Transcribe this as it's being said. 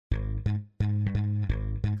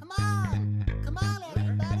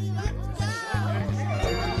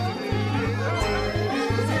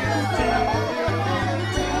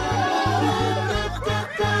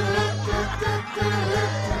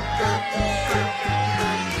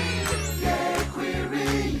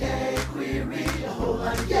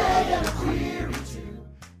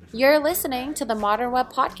You're listening to the Modern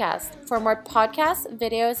Web Podcast. For more podcasts,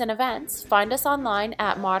 videos, and events, find us online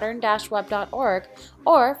at modern-web.org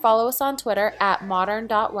or follow us on Twitter at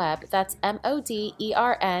modern.web. That's MODERNDOTWEB.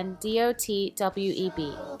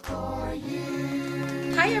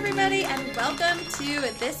 Hi, everybody, and welcome to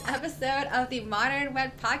this episode of the Modern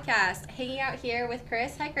Web Podcast. Hanging out here with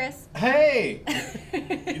Chris. Hi, Chris. Hey!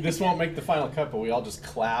 This won't make the final cut, but we all just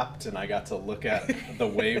clapped, and I got to look at the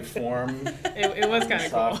waveform. It was kind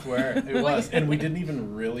of cool. Software. It was, and we didn't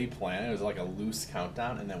even really plan. It was like a loose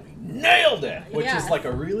countdown, and then we nailed it, which is like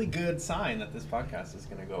a really good sign that this podcast is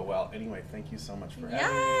going to go well. Anyway, thank you so much for having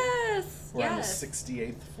me. We're on the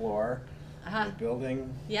 68th floor. The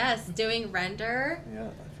building. Yes, doing render. Yeah,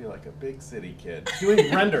 I feel like a big city kid.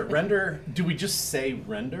 Doing render. Render, do we just say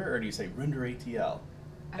render or do you say render ATL?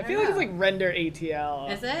 I feel like it's like render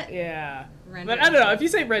ATL. Is it? Yeah. Render but I don't know. If you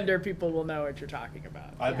say render, people will know what you're talking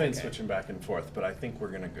about. I've been switching back and forth, but I think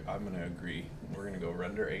I'm gonna agree. We're gonna go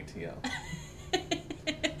render ATL.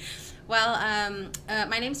 Well,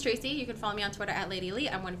 my name's Tracy. You can follow me on Twitter at Lady Lee.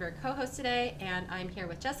 I'm one of your co-hosts today, and I'm here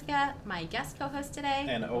with Jessica, my guest co-host today.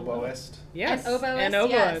 And oboist. Yes. And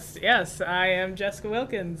oboist. Yes, I am Jessica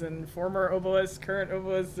Wilkins, and former oboist, current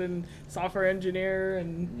oboist, and software engineer,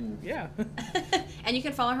 and yeah. And you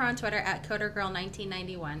can follow her on Twitter at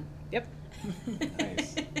CoderGirl1991. Yep.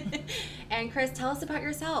 Nice. And Chris, tell us about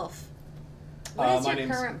yourself. What is your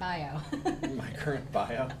current bio? My current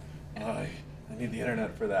bio? I need the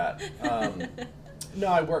internet for that. No,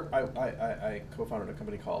 I co-founded a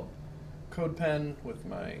company called CodePen with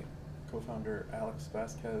my co-founder Alex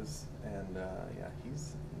Vasquez, and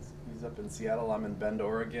he's up in Seattle. I'm in Bend,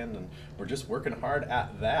 Oregon, and we're just working hard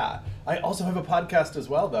at that. I also have a podcast as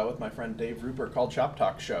well, though, with my friend Dave Rupert called Shop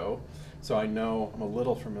Talk Show. So I'm a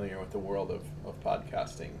little familiar with the world of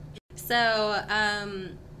podcasting. So,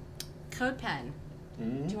 CodePen.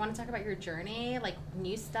 Do you want to talk about your journey, like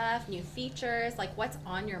new stuff, new features, like what's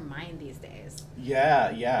on your mind these days?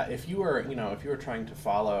 Yeah. If you were trying to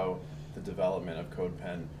follow the development of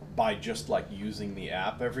CodePen by just like using the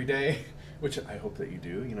app every day, which I hope that you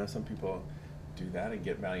do. Some people do that and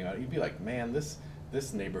get value out of it. You'd be like, man, this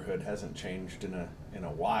neighborhood hasn't changed in a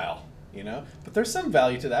while, But there's some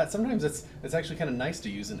value to that. Sometimes it's actually kind of nice to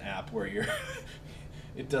use an app where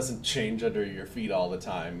it doesn't change under your feet all the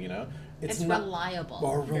time, It's not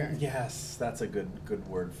reliable. Yes, that's a good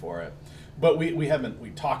word for it. But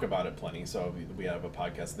we talk about it plenty, so we have a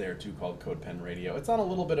podcast there too called CodePen Radio. It's on a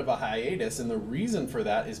little bit of a hiatus, and the reason for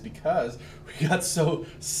that is because we got so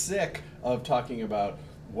sick of talking about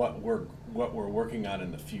what we're working on in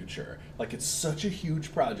the future. Like, it's such a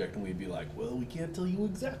huge project, and we'd be like, well, we can't tell you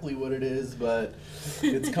exactly what it is, but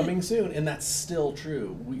it's coming soon. And that's still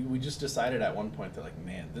true. We just decided at one point that, like,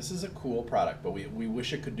 man, this is a cool product, but we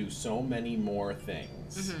wish it could do so many more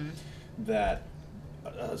things that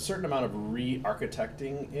a certain amount of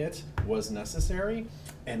re-architecting it was necessary,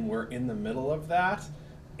 and we're in the middle of that,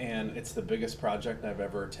 and it's the biggest project I've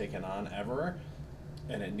ever taken on ever.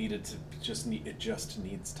 And it just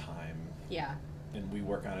needs time. Yeah. And we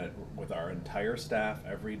work on it with our entire staff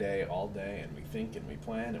every day, all day, and we think and we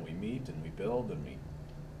plan and we meet and we build and we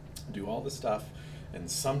do all the stuff. And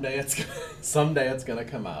someday it's going to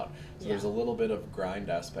come out. So there's a little bit of grind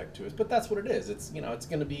aspect to it, but that's what it is. It's it's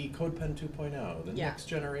going to be CodePen 2.0, the next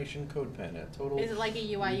generation CodePen. Is it like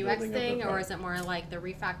a UI UX thing, or is it more like the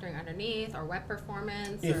refactoring underneath, or web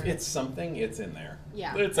performance? If it's something, it's in there.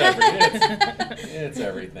 Yeah, it's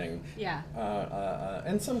everything. Yeah.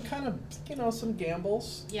 And some kind of some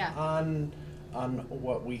gambles. Yeah. On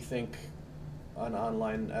what we think an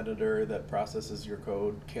online editor that processes your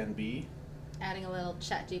code can be. Adding a little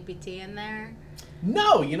ChatGPT in there.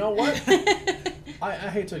 No, you know what? I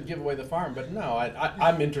hate to give away the farm, but no,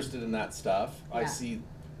 I'm interested in that stuff. Yeah. I see,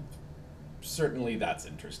 certainly that's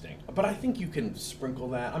interesting. But I think you can sprinkle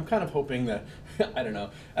that. I'm kind of hoping that, I don't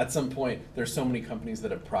know, at some point there's so many companies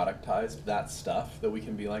that have productized that stuff that we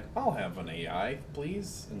can be like, I'll have an AI,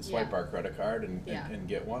 please, and swipe our credit card and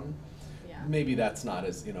get one. Maybe that's not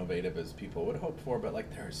as innovative as people would hope for, but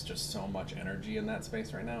like there's just so much energy in that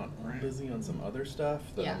space right now, and I'm busy on some other stuff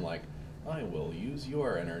that I'm like, I will use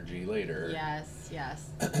your energy later. Yes.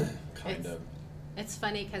 kind of. It's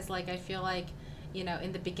funny because like I feel like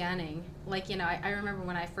in the beginning, like, I remember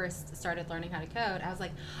when I first started learning how to code, I was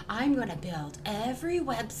like, I'm going to build every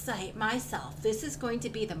website myself. This is going to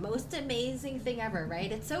be the most amazing thing ever,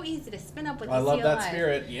 right? It's so easy to spin up with the CLI. I love that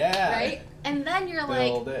spirit, yeah. Right? And then you're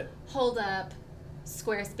like, hold up.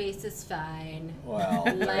 Squarespace is fine. Well,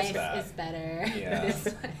 there's Life that. is better Yeah. this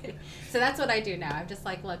way. So that's what I do now. I'm just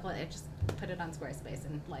like, look, just put it on Squarespace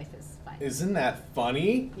and life is fine. Isn't that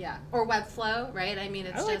funny? Yeah. Or Webflow, right? I mean,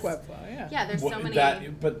 it's I like just Webflow, yeah. Yeah, there's so What-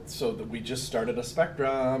 many. we just started a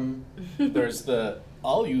spectrum. There's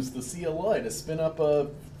I'll use the CLI to spin up a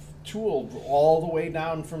tool all the way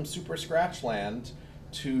down from Super Scratchland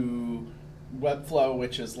to Webflow,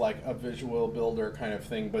 which is like a visual builder kind of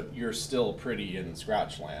thing, but you're still pretty in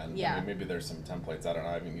Scratchland. Yeah. I mean, maybe there's some templates. I don't know.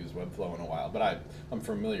 I haven't used Webflow in a while, but I'm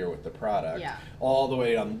familiar with the product. Yeah. All the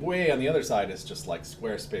way on the other side is just like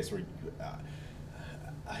Squarespace, where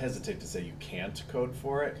I hesitate to say you can't code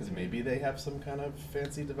for it because maybe they have some kind of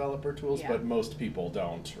fancy developer tools, Yeah. but most people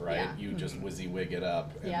don't, right? Yeah. You just WYSIWYG it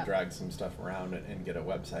up and Yeah. drag some stuff around and get a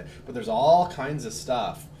website. But there's all kinds of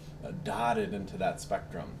stuff dotted into that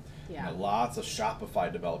spectrum. Yeah. You know, lots of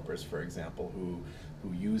Shopify developers, for example, who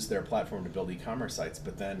use their platform to build e-commerce sites,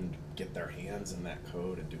 but then get their hands in that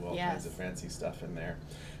code and do all kinds of Yes. fancy stuff in there.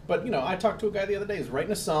 But I talked to a guy the other day. He's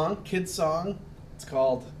writing a song, kid's song. It's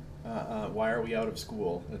called "Why Are We Out of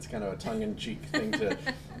School?" It's kind of a tongue-in-cheek thing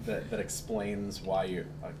that explains why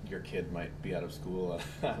your kid might be out of school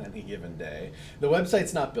on any given day. The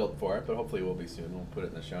website's not built for it, but hopefully it will be soon. We'll put it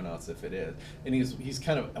in the show notes if it is. And he's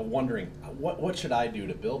kind of wondering what should I do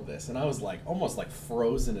to build this? And I was like almost like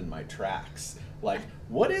frozen in my tracks. Like,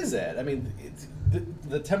 what is it? I mean,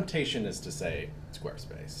 the temptation is to say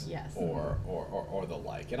Squarespace, Yes. or the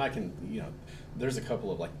like. And I can, there's a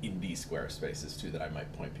couple of like indie Squarespaces too that I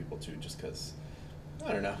might point people to just because,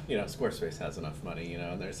 I don't know, Squarespace has enough money,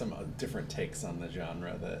 and there's some different takes on the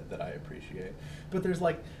genre that I appreciate. But there's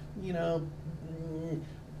like,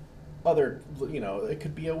 other, it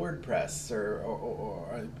could be a WordPress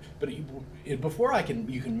but before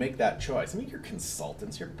you can make that choice. I mean, you're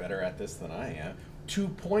consultants, you're better at this than I am. To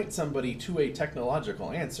point somebody to a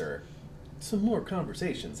technological answer, some more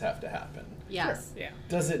conversations have to happen. Yes. Yeah.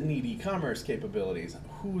 Does it need e-commerce capabilities?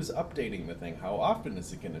 Who's updating the thing? How often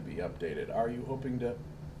is it going to be updated? Are you hoping to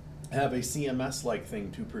have a CMS-like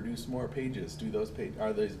thing to produce more pages?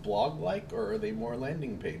 Are those blog-like, or are they more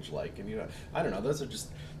landing page-like? And I don't know. Those are just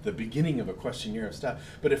the beginning of a questionnaire of stuff.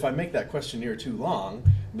 But if I make that questionnaire too long,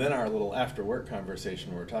 then our little after-work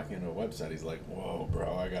conversation, we're talking on a website, he's like, "Whoa,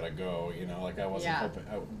 bro, I gotta go." Like I wasn't hoping.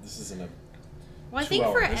 This isn't a. Well, I think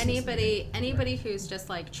for 2-hour business meeting. anybody who's just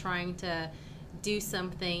like trying to do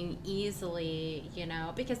something easily,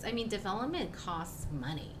 because I mean, development costs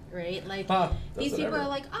money, right? Like these people are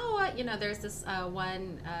like, there's this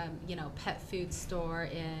one, pet food store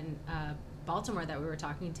in Baltimore that we were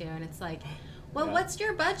talking to, and it's like, well, Yeah. what's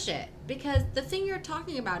your budget? Because the thing you're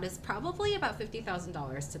talking about is probably about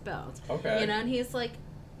 $50,000 to build. Okay. And he's like,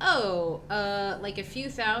 like a few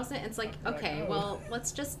thousand. It's like, okay, well,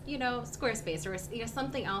 let's just, Squarespace or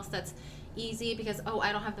something else that's easy because,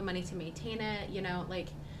 I don't have the money to maintain it. Like,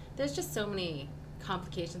 there's just so many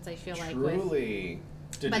complications, I feel like. Truly.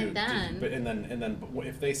 But then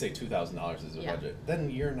if they say $2,000 is a budget, then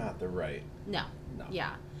you're not the right. No.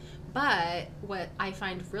 Yeah. But what I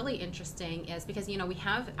find really interesting is because, we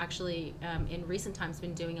have actually in recent times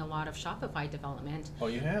been doing a lot of Shopify development. Oh,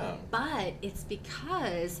 you have? But it's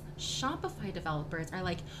because Shopify developers are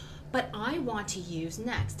like, but I want to use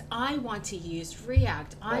Next. I want to use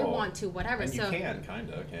React. I want to whatever. And you can, kind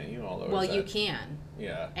of, can't you? You can.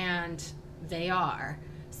 Yeah. And they are.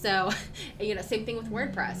 So, same thing with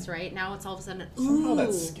WordPress, right? Now it's all of a sudden, Somehow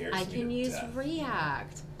that scares I me can to use death.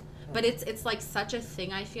 React. But it's like such a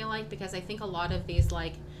thing, I feel like, because I think a lot of these,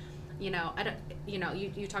 like, you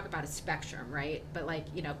talk about a spectrum, right? But like,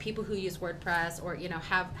 people who use WordPress or,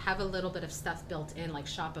 have a little bit of stuff built in, like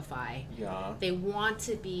Shopify. Yeah. They want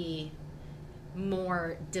to be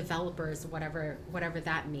more developers, whatever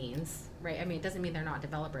that means, right? I mean, it doesn't mean they're not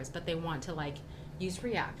developers, but they want to like use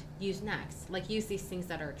React, use Next, like use these things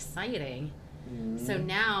that are exciting. So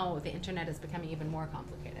now the internet is becoming even more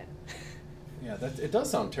complicated. Yeah, it does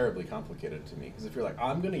sound terribly complicated to me, because if you're like,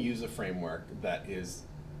 I'm going to use a framework that is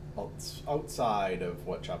outside of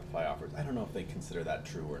what Shopify offers, I don't know if they consider that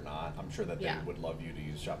true or not. I'm sure that they would love you to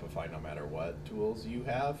use Shopify no matter what tools you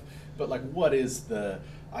have. But like, what is the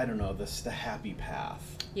happy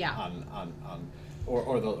path? Yeah.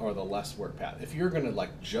 Or the less work path? If you're going to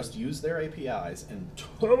like just use their APIs and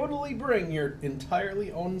totally bring your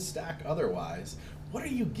entirely own stack otherwise, what are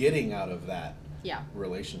you getting out of that? Yeah.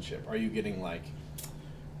 Relationship? Are you getting like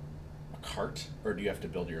a cart, or do you have to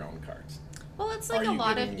build your own cart? Well, it's like Are a you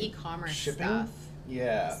lot of getting e-commerce shipping? stuff.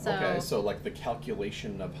 Yeah. So, okay. So like the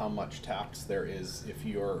calculation of how much tax there is if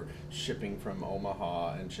you're shipping from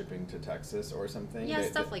Omaha and shipping to Texas or something. Yeah,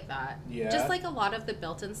 stuff like that. Yeah. Just like a lot of the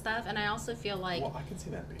built-in stuff. And I also feel like, well, I can see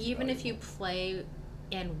that being even if you valuable. play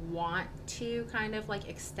and want to kind of like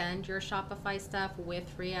extend your Shopify stuff with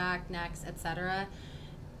React, Next, etc.,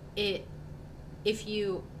 if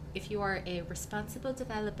you are a responsible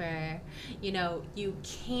developer, you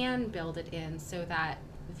can build it in so that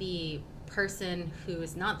the person who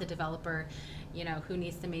is not the developer, who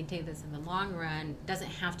needs to maintain this in the long run, doesn't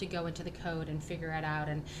have to go into the code and figure it out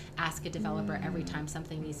and ask a developer every time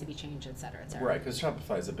something needs to be changed, et cetera, et cetera. Right, because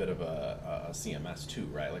Shopify is a bit of a CMS too,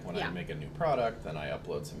 right? Like when I Yeah. make a new product, then I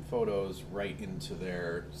upload some photos right into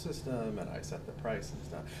their system and I set the price and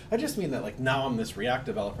stuff. I just mean that like now I'm this React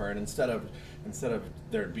developer, and instead of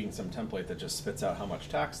there being some template that just spits out how much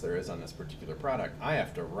tax there is on this particular product, I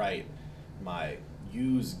have to write my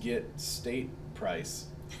use get state price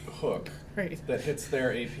hook Right. that hits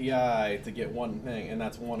their API to get one thing, and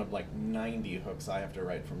that's one of like 90 hooks I have to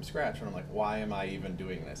write from scratch. And I'm like, why am I even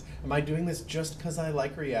doing this? Am I doing this just because I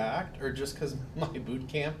like React, or just because my boot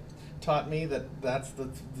camp taught me that that's the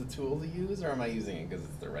tool to use, or am I using it because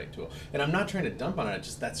it's the right tool? And I'm not trying to dump on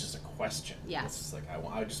it. That's just a question. Yes. It's just like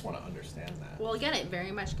I just want to understand that. Well, again, it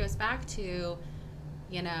very much goes back to,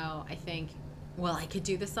 I think, well, I could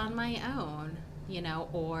do this on my own,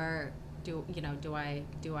 or do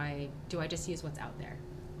I just use what's out there?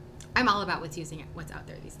 I'm all about what's out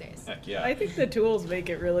there these days. Heck yeah. I think the tools make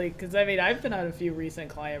it really, because I mean, I've been on a few recent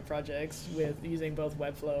client projects with using both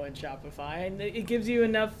Webflow and Shopify, and it gives you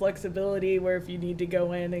enough flexibility where if you need to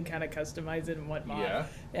go in and kind of customize it and whatnot. Yeah.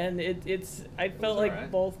 And I felt all like right.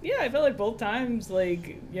 both times,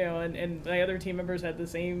 like, and my other team members had the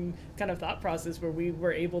same kind of thought process where we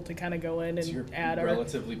were able to kind of go in and So you're add our.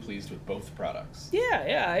 relatively pleased with both products.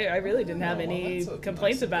 Yeah, I really didn't have Oh, well, any that's a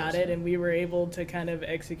complaints nice about it, solution. and we were able to kind of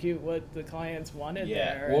execute what the clients wanted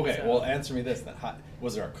there. Well, and okay. so- Well, answer me this then.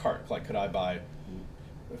 Was there a cart? Like, could I buy,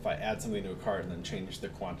 if I add something to a cart and then change the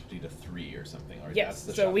quantity to 3 or something? Or Yes, that's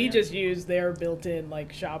the so we Shopify? just used their built-in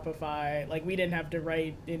like Shopify. Like we didn't have to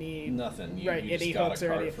write any Nothing. You, write you just any got hooks a or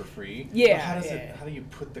cart any. for free. Yeah, But yeah. how do you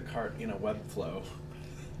put the cart in a Webflow?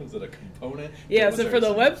 Is it a component? Yeah, Was so there for the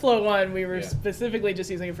some- Webflow one, we were Yeah. specifically just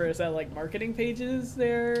using it for a set of like marketing pages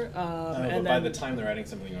there. But and by then, the time they're adding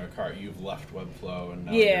something to a cart, you've left Webflow and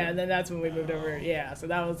now yeah, you're- and then that's when we moved over. Yeah, so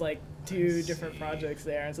that was like two different projects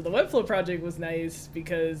there. And so the Webflow project was nice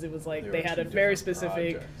because it was like There they were had two a very different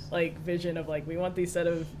specific projects. like vision of like we want these set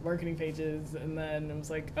of marketing pages, and then it was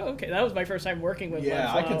like, oh, okay, that was my first time working with Yeah,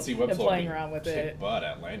 Webflow I can see Webflow and playing being around with kick it. butt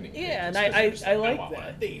at landing pages. Yeah, and 'cause I you're just like want that. one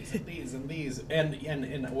of these and these and these,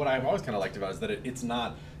 and what I've always kind of liked about it is that it's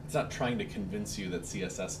not trying to convince you that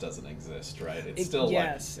CSS doesn't exist, right? It's still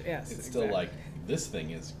yes, it's still like this thing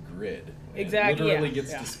is grid. And Exactly, it literally yeah,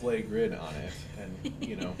 gets yeah. display grid on it,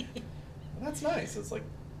 and that's nice. It's like,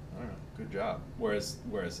 I don't know, good job. Whereas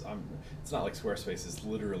it's not like Squarespace is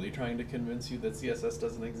literally trying to convince you that CSS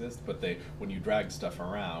doesn't exist, but when you drag stuff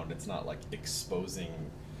around, it's not like exposing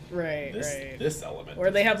right. this element. Or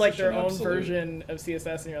they is have like such their an own absolute- version of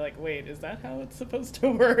CSS, and you're like, wait, is that how it's supposed to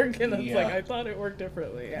work? And it's like, Yeah. I thought it worked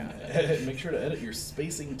differently. Yeah. Make sure to edit your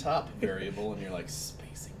spacing top variable, and you're like,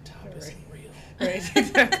 spacing top isn't real. Right,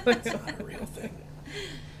 exactly. It's not a real thing.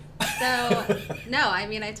 So, no, I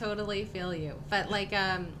mean, I totally feel you. But like,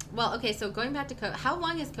 okay, so going back to Code, how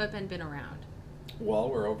long has CodePen been around? Well,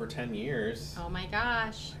 we're over 10 years. Oh my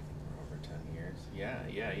gosh. We're over 10 years.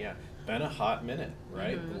 Yeah. Been a hot minute,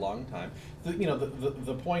 right? Mhm. A long time.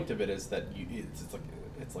 The point of it is that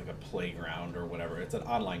it's like a playground or whatever. It's an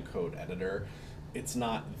online code editor. It's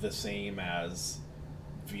not the same as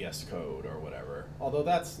VS Code or whatever. Although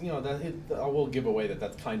that's I will give away that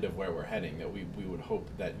that's kind of where we're heading. That we would hope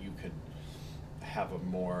that you could have a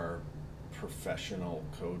more professional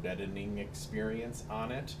code editing experience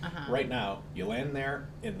on it. Uh-huh. Right now, you land there,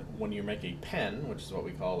 and when you make a pen, which is what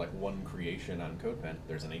we call like one creation on CodePen,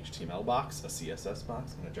 there's an HTML box, a CSS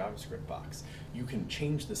box, and a JavaScript box. You can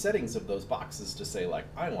change the settings of those boxes to say like,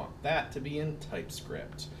 I want that to be in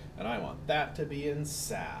TypeScript, and I want that to be in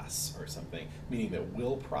Sass or something, meaning that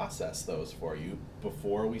we'll process those for you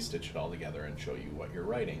before we stitch it all together and show you what you're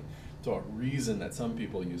writing. So a reason that some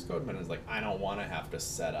people use CodePen is like, I don't want to have to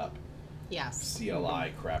set up Yes.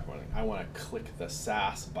 CLI crap running. I want to click the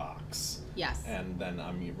Sass box, Yes. and then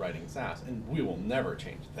I'm writing Sass, and we will never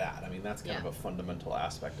change that. I mean, that's kind Yeah. of a fundamental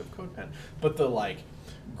aspect of CodePen. But the like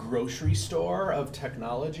grocery store of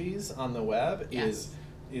technologies on the web Yes.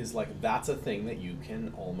 is like that's a thing that you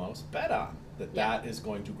can almost bet on. That is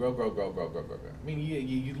going to grow. I mean,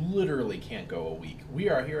 you literally can't go a week. We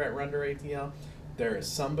are here at Render ATL.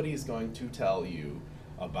 somebody's going to tell you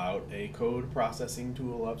about a code processing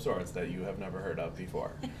tool of sorts that you have never heard of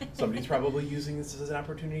before. Somebody's probably using this as an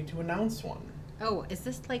opportunity to announce one. Oh, is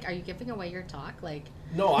this like, are you giving away your talk? Like,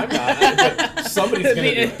 no, I'm not. But somebody's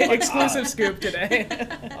going to do it. Like, exclusive scoop today.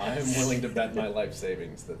 I'm willing to bet my life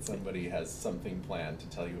savings that somebody has something planned to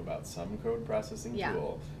tell you about some code processing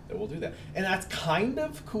tool that will do that. And that's kind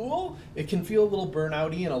of cool. It can feel a little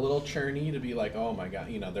burnouty and a little churny to be like, oh my God,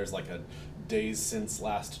 there's like a days since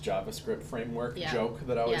last JavaScript framework joke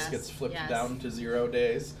that always gets flipped down to 0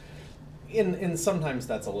 days. And sometimes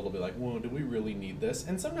that's a little bit like, well, do we really need this?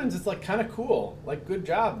 And sometimes it's like kind of cool. Like, good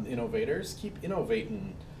job, innovators. Keep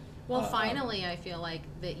innovating. Well, finally, I feel like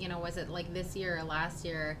that, was it like this year or last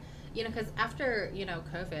year? Because after,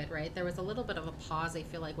 COVID, right, there was a little bit of a pause, I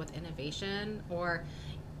feel like, with innovation. Or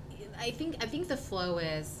I think the flow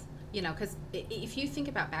is, because if you think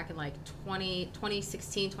about back in like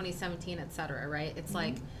 2016, 2017, et cetera, right, it's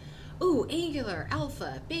like, ooh, Angular,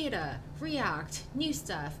 Alpha, Beta, React, new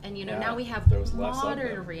stuff. And, now we have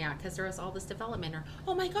modern React because there was all this development. Or,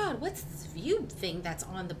 oh my God, what's this Vue thing that's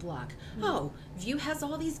on the block? Oh, Vue has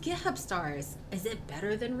all these GitHub stars. Is it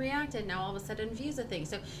better than React? And now all of a sudden Vue's a thing.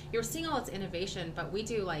 So you're seeing all this innovation, but we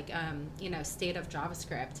do like, state of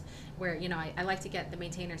JavaScript where, I like to get the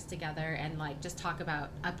maintainers together and like just talk about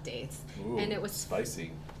updates. Ooh, and it was spicy.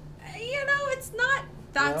 It's not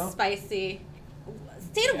that spicy.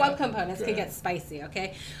 State of web components can get spicy,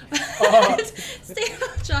 okay? But state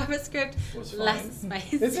of JavaScript, less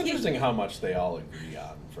spicy. It's interesting how much they all agree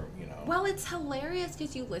on. Well, it's hilarious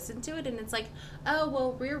because you listen to it and it's like, oh,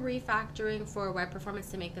 well, we're refactoring for web performance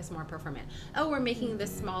to make this more performant. Oh, we're making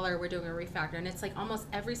this smaller, we're doing a refactor. And it's like almost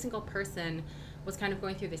every single person was kind of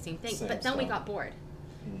going through the same thing. But then we got bored.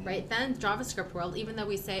 Right? Then JavaScript world, even though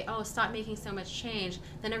we say, oh, stop making so much change,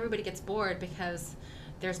 then everybody gets bored because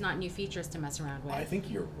there's not new features to mess around with. I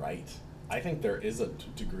think you're right. I think there is a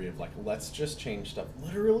degree of like, let's just change stuff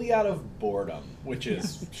literally out of boredom, which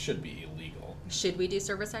should be illegal. Should we do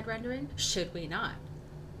server-side rendering? Should we not?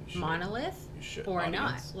 Monolith or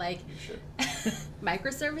not? Like, you should.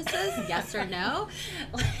 Microservices? Yes or no?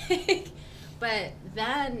 But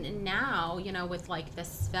then now, with like the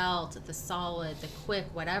Svelte, the Solid, the Quick,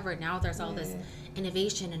 whatever, now there's all this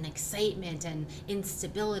innovation and excitement and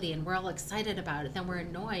instability, and we're all excited about it. Then we're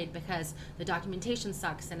annoyed because the documentation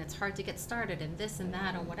sucks and it's hard to get started and this and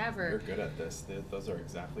that or whatever. You're good at this. Those are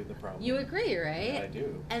exactly the problem. You agree, right? Yeah, I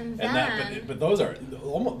do. And then, but those are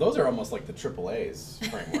almost like the AAA's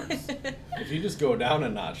frameworks. If you just go down a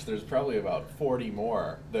notch, there's probably about 40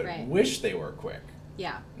 more that wish they were quick.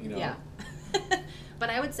 Yeah. Yeah. But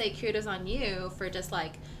I would say kudos on you for just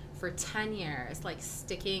like for 10 years, like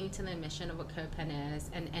sticking to the mission of what CodePen is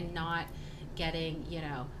and not getting,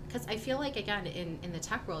 because I feel like, again, in the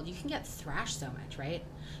tech world, you can get thrashed so much, right?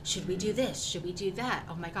 Should we do this? Should we do that?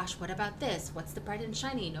 Oh my gosh, what about this? What's the bright and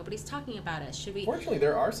shiny? Nobody's talking about it. Should we? Fortunately,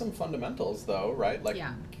 there are some fundamentals though, right? Like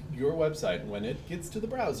your website, when it gets to the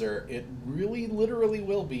browser, it really literally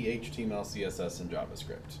will be HTML, CSS, and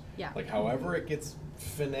JavaScript. Yeah. Like however it gets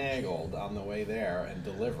finagled on the way there and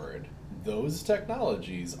delivered, those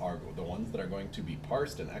technologies are the ones that are going to be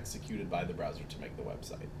parsed and executed by the browser to make the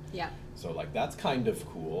website. Yeah. So like that's kind of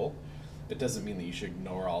cool. It doesn't mean that you should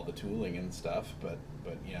ignore all the tooling and stuff, but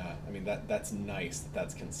yeah, I mean that's nice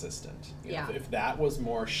that's consistent. If that was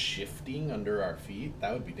more shifting under our feet,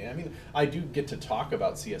 that would be damn. I mean, I do get to talk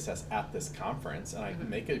about CSS at this conference, and I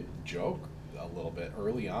make a joke a little bit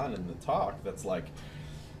early on in the talk that's like,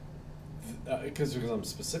 because I'm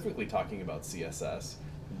specifically talking about CSS,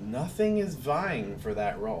 nothing is vying for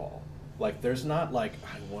that role. Like, there's not like,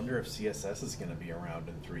 I wonder if CSS is going to be around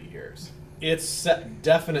in 3 years. It's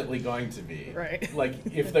definitely going to be. Right. Like,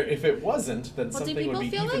 if it wasn't, then something would be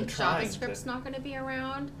even trying. Do people feel like JavaScript's not going to be of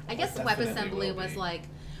I guess WebAssembly was like,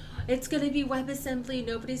 it's going to be WebAssembly,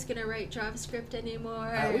 nobody's going to write JavaScript anymore.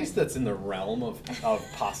 At least that's in the realm of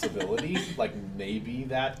possibility. Like, maybe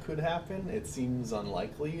that could happen. It seems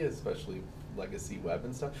unlikely, especially legacy web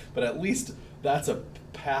and stuff. But at least that's a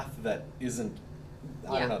path that isn't,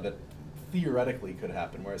 I don't know, that theoretically could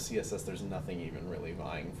happen, whereas CSS, there's nothing even really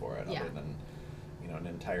vying for it other than, an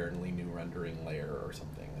entirely new rendering layer or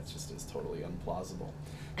something. That's just is totally implausible.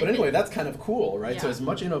 But anyway, that's kind of cool, right? So as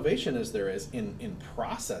much innovation as there is in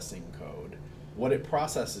processing code, what it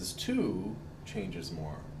processes to changes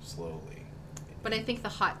more slowly. But I think the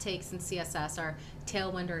hot takes in CSS are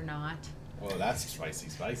Tailwind or not. Well, that's spicy.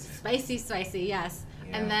 Spicy, yes.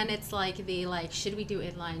 Yeah. And then it's like should we do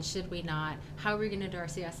inline? Should we not? How are we going to do our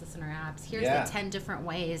CSS in our apps? Here's the 10 different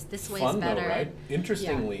ways. This way's better. Though, right?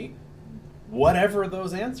 Interestingly, whatever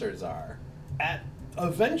those answers are, at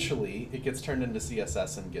eventually it gets turned into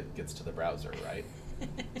CSS and gets to the browser, right?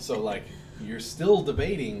 So like you're still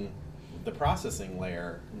debating the processing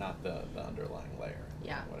layer, not the underlying layer.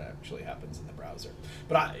 Yeah. What actually happens in the browser.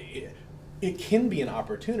 But it can be an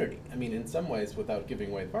opportunity. I mean, in some ways, without giving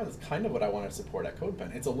away the part, that's kind of what I want to support at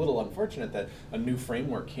CodePen. It's a little unfortunate that a new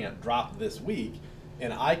framework can't drop this week,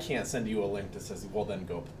 and I can't send you a link that says, well, then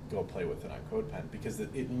go play with it on CodePen, because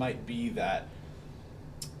it might be that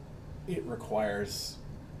it requires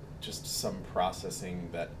just some processing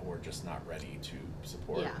that we're just not ready to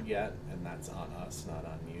support yet, and that's on us, not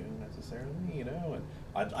on you necessarily, you know. And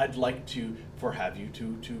I'd like to have you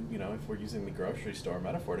to you know, if we're using the grocery store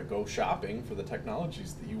metaphor, to go shopping for the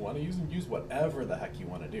technologies that you want to use, and use whatever the heck you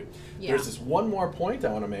want to do. There's this one more point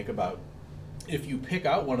I want to make about if you pick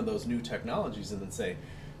out one of those new technologies and then say,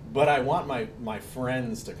 but I want my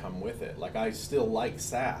friends to come with it, like I still like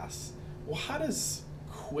SAS. Well, how does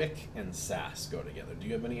Quick and SAS go together? Do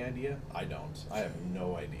you have any idea? I don't. I have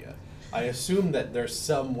no idea. I assume that there's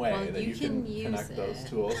some way that you can connect those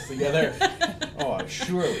tools together. Oh,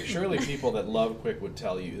 surely people that love Quick would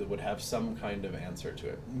tell you, would have some kind of answer to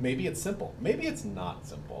it. Maybe it's simple. Maybe it's not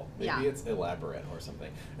simple. Maybe it's elaborate or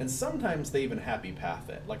something. And sometimes they even happy path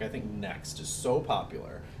it. Like I think Next is so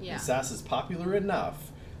popular, and SAS is popular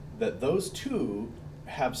enough that those two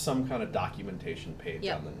have some kind of documentation page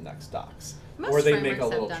on the Next docs. Most or they frameworks make a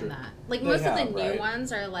little have done that. Like they most have, of the new right?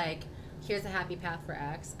 ones are like, here's a happy path for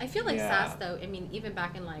X. I feel like SAS though, I mean, even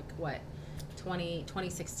back in like what,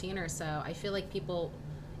 2016 or so, I feel like people,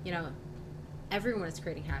 you know, everyone is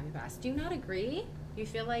creating happy paths. Do you not agree? You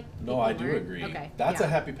feel like no, I do agree. Okay, that's a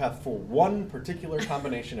happy path for one particular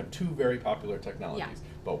combination of two very popular technologies.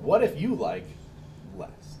 But what if you like less?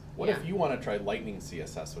 What if you want to try Lightning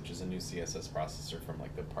CSS, which is a new CSS processor from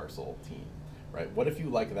like the Parcel team, right? What if you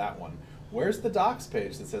like that one? Where's the docs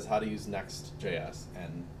page that says how to use Next.js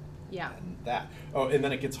and that? Oh, and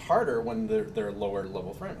then it gets harder when they're lower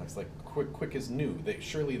level frameworks. Like Quick is new.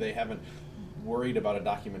 Surely they haven't worried about a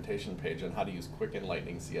documentation page on how to use Quick and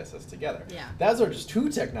Lightning CSS together. Those are just two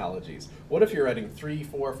technologies. What if you're adding 3,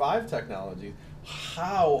 4, 5 technologies?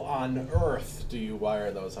 How on earth do you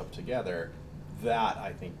wire those up together? That,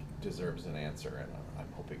 I think, deserves an answer, and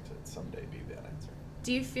I'm hoping to someday be that answer.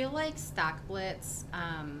 Do you feel like StackBlitz,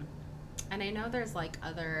 and I know there's like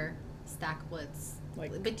other StackBlitz,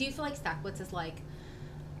 but do you feel like StackBlitz is like,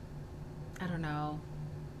 I don't know,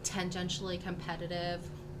 tangentially competitive?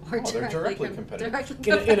 Or they're directly competitive. Directly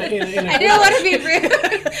competitive. I didn't want to be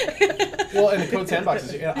rude. Well, and the Code Sandbox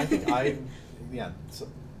is, I think so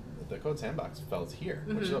the Code Sandbox fellows here,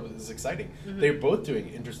 which is exciting. They're both doing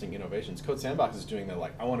interesting innovations. Code Sandbox is doing the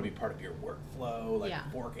like, I want to be part of your workflow, like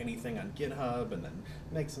fork anything on GitHub and then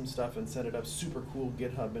make some stuff and set it up. Super cool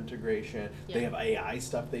GitHub integration. They have AI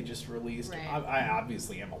stuff they just released. I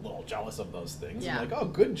obviously am a little jealous of those things. I'm like, oh,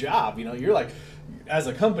 good job. You know, you're like, as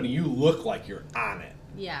a company, you look like you're on it.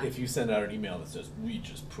 If you send out an email that says, we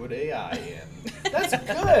just put AI in, that's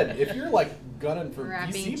good. If you're like gunning for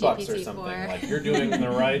VC bucks or something, like you're doing the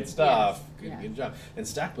right stuff, good job. And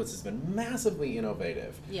StackBlitz has been massively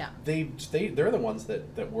innovative. They're the ones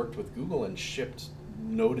that worked with Google and shipped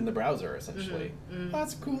Node in the browser, essentially.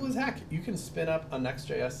 That's cool as heck. You can spin up a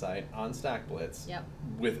Next.js site on StackBlitz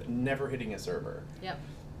with never hitting a server.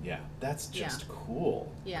 Yeah, that's just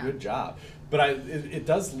cool. Good job. But it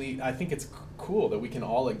does lead, I think it's cool that we can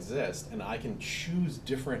all exist and I can choose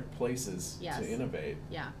different places to innovate.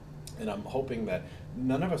 And I'm hoping that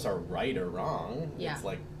none of us are right or wrong. It's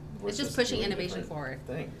like it's just pushing innovation forward.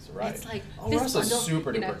 Things, right? It's like we're also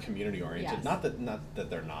super duper community oriented. Not that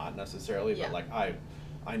they're not necessarily, but like I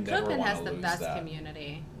never want to lose that. CodePen has the best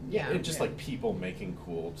community. It's just like people making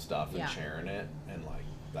cool stuff and sharing it, and like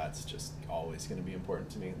that's just always going to be important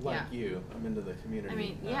to me. Like you, I'm into the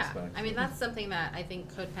community aspect. I mean, that's something that I think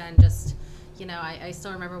CodePen just, you know, I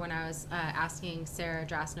still remember when I was asking Sarah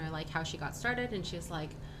Drassner like how she got started, and she was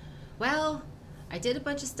like, well, I did a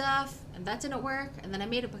bunch of stuff and that didn't work, and then I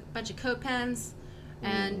made a bunch of CodePens,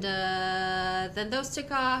 and then those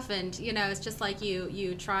took off, and you know, it's just like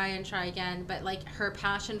you try and try again, but like her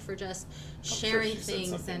passion for just sharing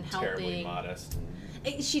things and helping. Terribly modest.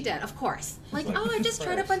 She did, of course. Like, oh, I just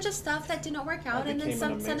tried a bunch of stuff that didn't work out, and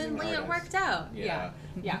then suddenly it worked out. Yeah,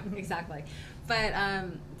 exactly.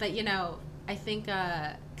 But you know, I think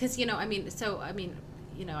because you know, I mean,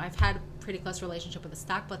 you know, I've had a pretty close relationship with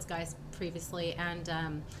the StackBlitz guys previously,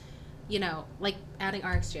 and you know, like adding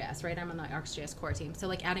RxJS, right? I'm on the RxJS core team, so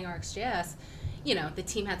like adding RxJS, you know, the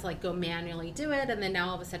team had to like go manually do it, and then now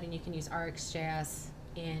all of a sudden you can use RxJS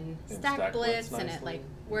in StackBlitz StackBlitz, and it nicely. like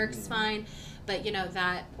works fine. But you know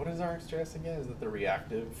that. What is RxJS again? Is it the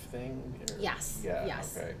reactive thing? Or? Yes. Yeah.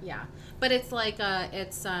 Yes. Okay. Yeah. But it's like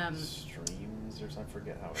streams or something. I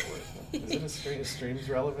forget how it works. Is it a stream? Is streams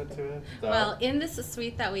relevant to it? No? Well, in this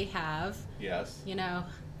suite that we have, yes. you know,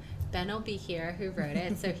 Ben will be here, who wrote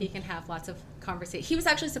it, so he can have lots of conversation. He was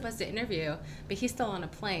actually supposed to interview, but he's still on a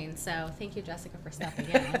plane, so thank you, Jessica, for stepping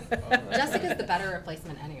in. Jessica's the better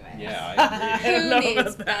replacement anyway. Yeah, I agree. Who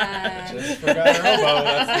needs Ben? Just forgot her hobo.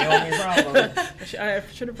 That's the only problem. I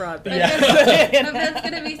should have brought But that. Ben's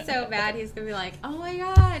gonna be so mad. He's gonna be like, "Oh my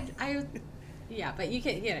God, yeah." But you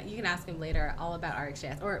can ask him later all about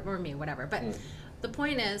RxJS or me, whatever. But the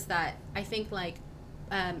point is that I think like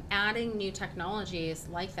adding new technologies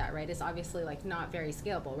like that, right, is obviously like not very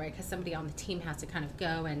scalable, right? Because somebody on the team has to kind of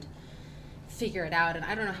go and figure it out. And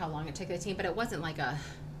I don't know how long it took the team, but it wasn't like a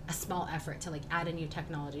small effort to like add a new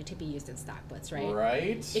technology to be used in StackBlitz, right?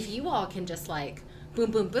 Right. If you all can just like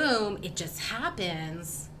boom, boom, boom, it just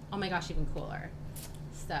happens. Oh my gosh, even cooler.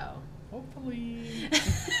 So. Hopefully.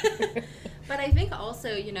 But I think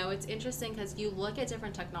also, you know, it's interesting because you look at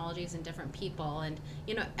different technologies and different people, and,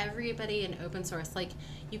 you know, everybody in open source, like,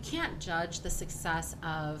 you can't judge the success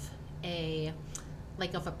of a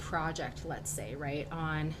project, let's say, right,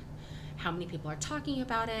 on how many people are talking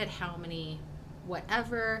about it, how many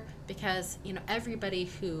whatever, because, you know, everybody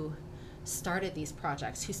who started these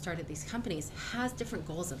projects, who started these companies, has different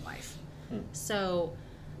goals in life. So,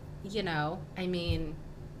 you know, I mean,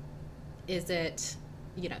 is it,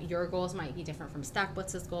 you know, your goals might be different from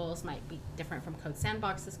StackBlitz's goals, might be different from Code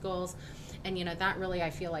Sandbox's goals. And, you know, that really, I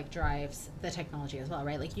feel like, drives the technology as well,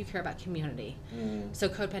 right? Like, you care about community. So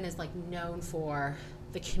CodePen is, like, known for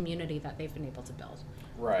the community that they've been able to build.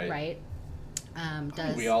 Right. Right?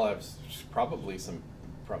 We all have probably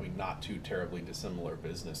not too terribly dissimilar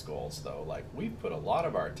business goals, though. Like, we've put a lot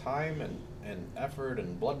of our time and effort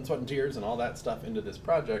and blood and sweat and tears and all that stuff into this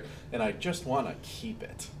project, and I just want to keep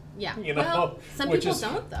it. Yeah. You know, well, some people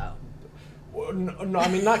don't, though. No, I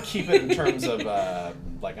mean, not keep it in terms of,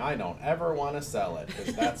 like, I don't ever want to sell it,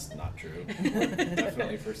 because that's not true.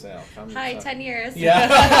 Definitely for sale. Hi, 10 years. Yeah.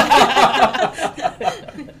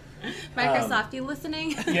 Microsoft, you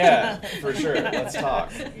listening? Yeah, for sure. Let's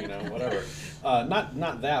talk, you know, whatever.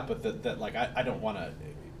 Not that, but that like, I don't want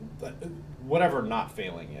to, whatever not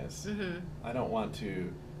failing is, I don't want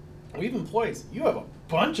to, we have employees. You have a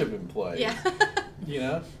bunch of employees. Yeah. You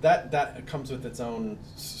know, that comes with its own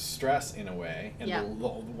stress in a way. And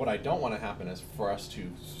what I don't want to happen is for us to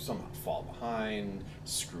somehow fall behind,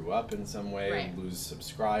 screw up in some way, lose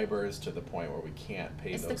subscribers to the point where we can't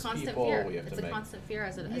pay those people. It's the constant fear. We have It's to a make, constant fear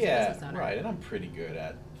as a business owner. Right. And I'm pretty good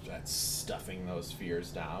at stuffing those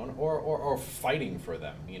fears down or fighting for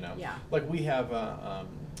them, you know. Yeah. Like we have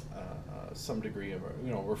some degree of,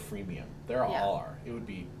 you know, we're freemium. They're all are. It would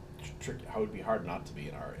be tricky. It would be hard not to be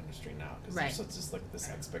in our industry now because there's just like this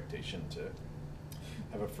expectation to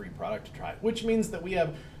have a free product to try, which means that we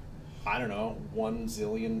have, I don't know, 1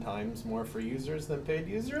 zillion times more free users than paid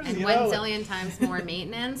users. And 1 zillion times more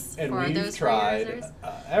maintenance and for those tried free users.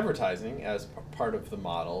 Advertising as part of the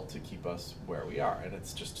model to keep us where we are, and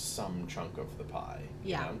it's just some chunk of the pie.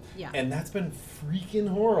 You know? And that's been freaking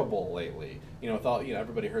horrible lately. You know, with all, you know,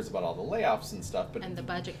 everybody hears about all the layoffs and stuff, but and the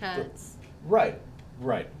budget cuts. Right.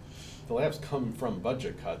 The layoffs come from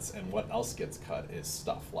budget cuts, and what else gets cut is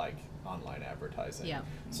stuff like online advertising. Yeah.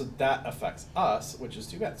 So that affects us, which is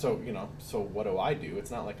too bad. So, you know, so what do?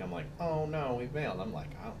 It's not like I'm like, oh no, we've mailed. I'm like,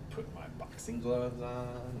 I'll put my boxing gloves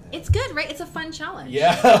on. It's good, right? It's a fun challenge.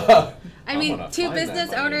 Yeah. I mean, 2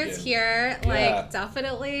 business owners here, like,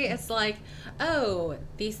 definitely, it's like, oh,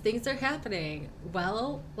 these things are happening.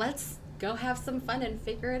 Well, let's go have some fun and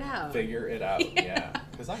figure it out. Yeah.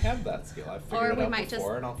 Because I have that skill. I've figured it out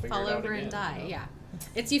before, and I'll figure it out again. Or we might just fall over and die, yeah.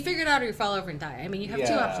 It's you figure it out or you fall over and die. I mean, you have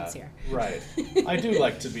 2 options here. Right. I do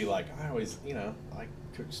like to be like, I always, you know, I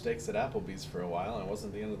cooked steaks at Applebee's for a while, and it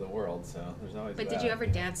wasn't the end of the world, so there's always But did you ever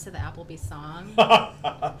dance to the Applebee's song?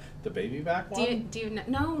 The baby back one? Do you know?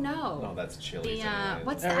 No. No, that's Chili's.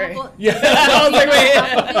 What's the Apple? Yeah. I was like, wait.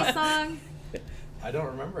 Applebee's song? I don't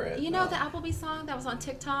remember it. You know the Applebee's song that was on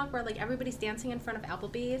TikTok where like everybody's dancing in front of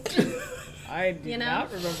Applebee's? I do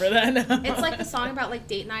not remember that. No. It's like the song about like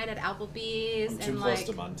date night at Applebee's. I'm too close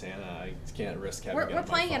to Montana. I can't risk having it. We're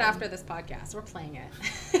playing it after this podcast. We're playing it.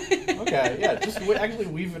 Okay, yeah. Just actually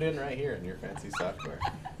weave it in right here in your fancy software.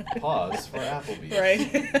 Pause for Applebee's. Right.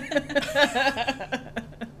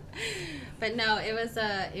 But no, it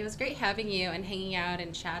was great having you and hanging out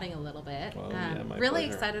and chatting a little bit. Well, yeah, my really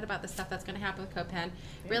pleasure. excited about the stuff that's going to happen with CodePen.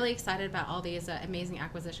 Really excited about all these amazing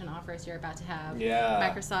acquisition offers you're about to have. Yeah.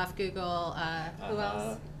 Microsoft, Google, who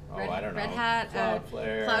else? I don't know. Red Hat,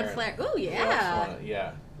 Cloudflare. Ooh, yeah.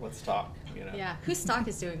 Yeah. Let's talk. You know. Yeah. Whose stock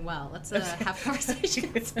is doing well? Let's have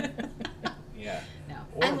conversations. Yeah. No,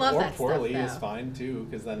 Or, I love or that poorly stuff, is though. fine too,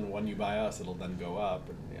 because then when you buy us, it'll then go up,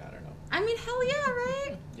 and yeah, I don't know. I mean, hell yeah,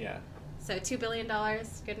 right? Yeah. So $2 billion,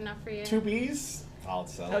 good enough for you? 2 Bs? I'll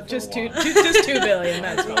sell. Oh, for just one. just $2 billion.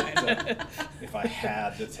 That's So, fine. if I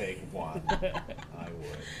had to take one, I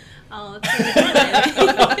would. Oh, that's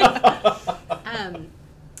so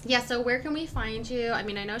yeah, so where can we find you? I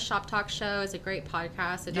mean, I know Shop Talk Show is a great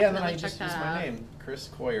podcast, so Yeah, and then definitely I check just use that my out. name, Chris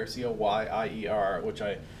Coyier, Coyier, which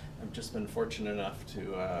I've just been fortunate enough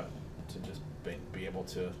to just be able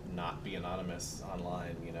to not be anonymous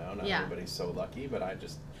online. You know, not Yeah. everybody's so lucky, but I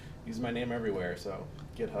just use my name everywhere. So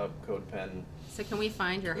GitHub, CodePen. So can we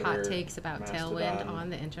find your Twitter, hot takes about Tailwind Mastodon. on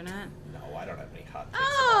the internet? No, I don't have any hot takes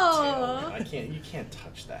Oh. about Tailwind. You can't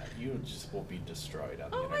touch that. You just will be destroyed on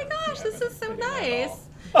the Oh my internet if you gosh, have this an is so opinion nice.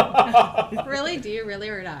 at all. Really? Do you really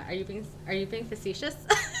or not? Are you being facetious?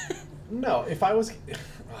 No, if I was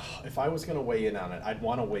going to weigh in on it, I'd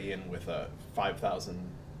want to weigh in with a 5,000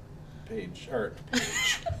 page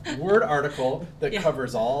word article that Yeah.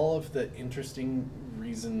 covers all of the interesting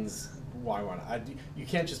reasons why you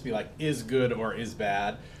can't just be like is good or is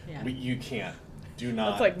bad. Yeah. You can't. Do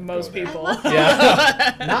not. That's like most go there. people.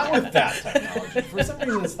 Yeah, not with that technology. For some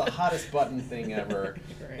reason, it's the hottest button thing ever.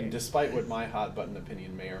 Right. And despite what my hot button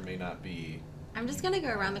opinion may or may not be, I'm just gonna go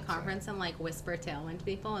around the conference and like whisper Tailwind to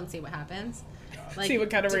people and see what happens. Like, See what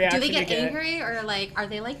kind of do reaction they get you get. angry or like are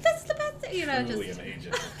they like this is the best thing? You know, truly just an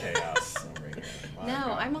agent of chaos over here. My no.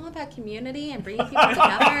 God. I'm all about community and bringing people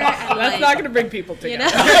together. And That's like, not going to bring people you together.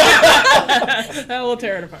 know, That will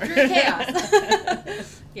tear it apart. through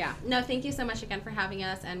chaos. Yeah. No, thank you so much again for having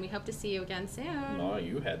us, and we hope to see you again soon. No,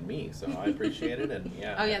 you had me, so I appreciate it, and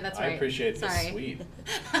yeah. Oh, yeah, that's I right. appreciate the Sorry. sweet.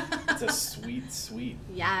 It's a sweet, sweet.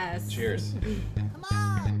 Yes. Cheers. Come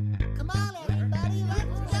on, everybody,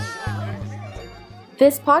 let's go!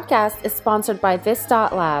 This podcast is sponsored by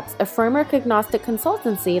This.Labs, a framework-agnostic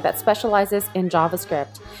consultancy that specializes in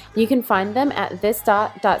JavaScript. You can find them at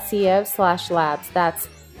this.co/labs. That's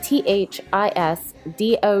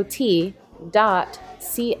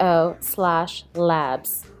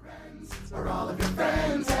THISDOT.co/labs. For all of your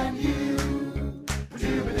friends and you.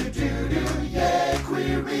 Do-ba-do-do-do, yay,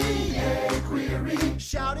 query.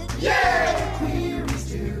 Shout it, yay!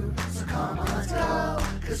 Queries do, so come on, let's go,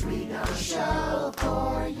 'cause we got a show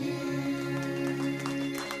for you.